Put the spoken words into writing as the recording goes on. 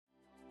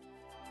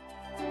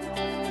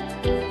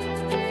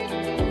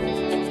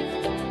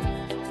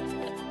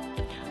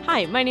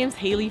Hi, my name's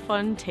Haley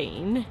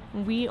Fontaine.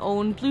 We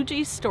own Blue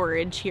Jay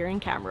Storage here in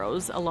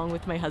Camrose along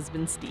with my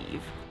husband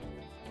Steve.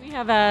 We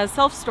have a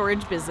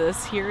self-storage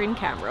business here in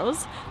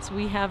Camrose. So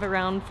we have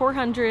around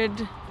 400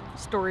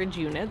 storage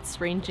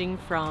units ranging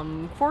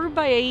from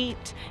 4x8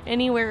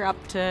 anywhere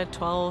up to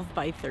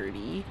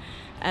 12x30,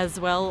 as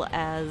well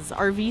as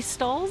RV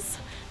stalls.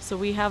 So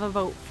we have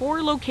about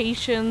 4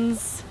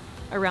 locations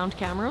around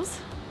Camrose.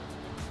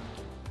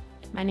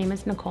 My name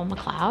is Nicole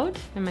McLeod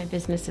and my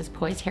business is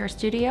Poise Hair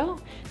Studio.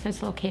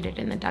 It's located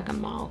in the Duggan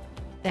Mall.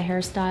 The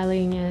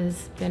hairstyling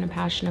has been a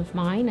passion of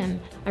mine, and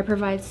I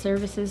provide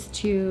services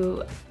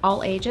to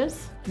all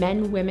ages,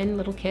 men, women,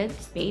 little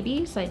kids,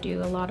 babies. I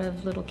do a lot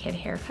of little kid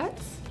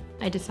haircuts.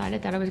 I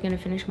decided that I was going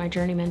to finish my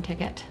journeyman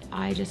ticket.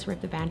 I just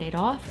ripped the band-aid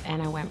off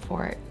and I went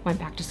for it. Went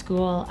back to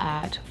school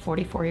at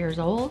 44 years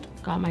old,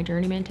 got my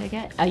journeyman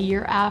ticket. A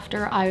year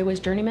after I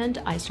was journeyman,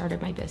 I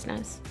started my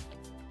business.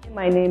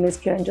 My name is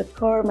Kiranjot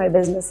Kaur. My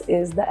business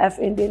is the F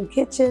Indian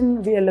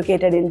Kitchen. We are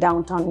located in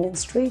downtown Main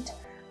Street.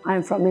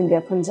 I'm from India,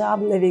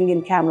 Punjab, living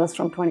in Camrose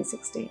from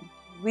 2016.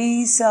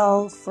 We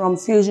sell from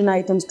fusion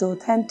items to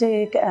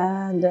authentic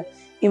and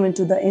even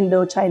to the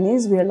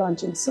Indo-Chinese. We are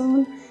launching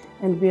soon,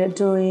 and we are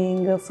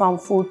doing from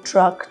food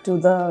truck to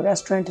the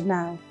restaurant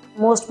now.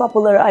 Most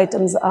popular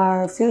items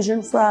are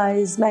fusion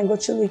fries, mango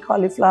chili,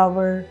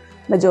 cauliflower.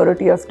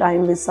 Majority of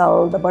time we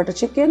sell the butter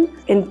chicken.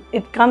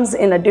 It comes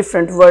in a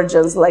different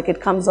versions, like it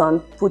comes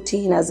on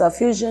poutine as a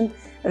fusion,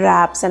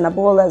 wraps and a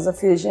bowl as a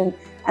fusion,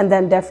 and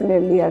then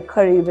definitely a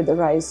curry with the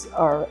rice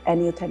or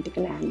any authentic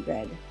naan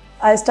bread.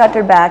 I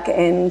started back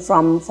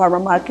from farmer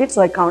market,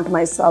 so I count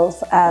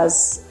myself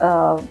as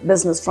a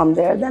business from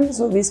there then.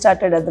 So we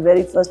started at the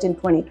very first in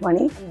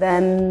 2020.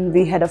 Then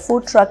we had a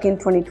food truck in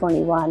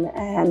 2021,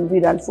 and we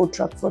ran food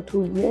truck for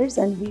 2 years,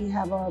 and we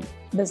have a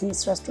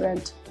business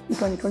restaurant in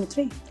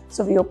 2023.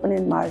 So we opened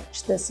in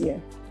March this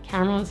year.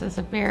 Camrose is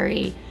a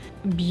very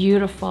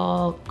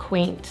beautiful,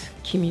 quaint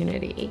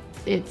community.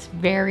 It's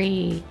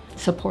very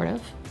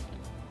supportive.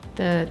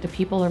 The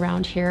people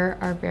around here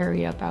are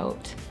very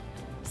about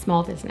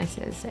small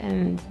businesses,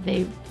 and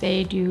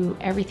they do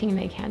everything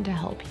they can to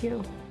help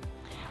you.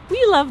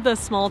 We love the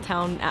small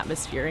town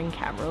atmosphere in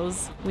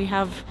Camrose. We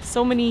have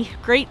so many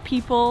great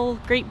people,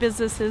 great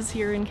businesses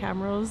here in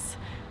Camrose,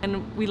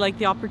 and we like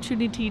the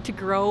opportunity to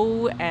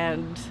grow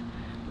and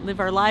live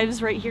our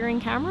lives right here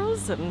in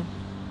Camrose, and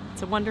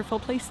it's a wonderful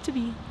place to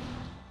be.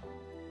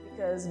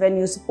 Because when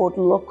you support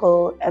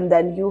local and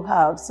then you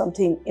have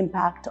something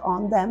impact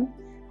on them,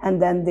 and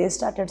then they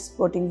started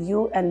supporting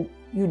you, and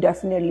you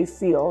definitely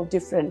feel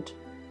different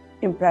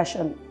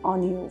impression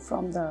on you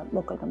from the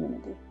local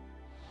community.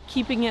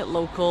 Keeping it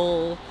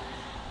local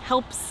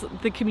helps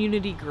the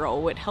community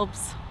grow. It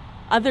helps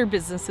other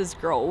businesses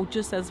grow,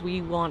 just as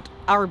we want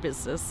our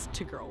business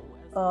to grow.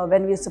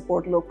 When we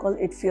support local,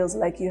 it feels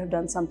like you have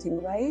done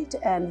something right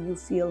and you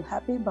feel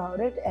happy about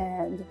it,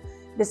 and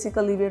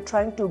basically we're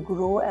trying to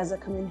grow as a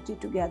community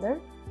together.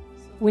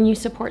 When you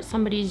support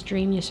somebody's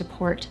dream, you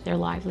support their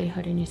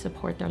livelihood and you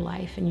support their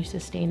life and you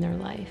sustain their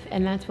life.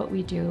 And that's what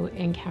we do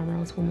in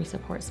Camrose when we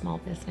support small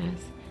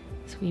business.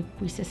 So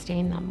we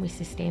sustain them, we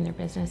sustain their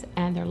business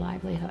and their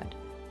livelihood.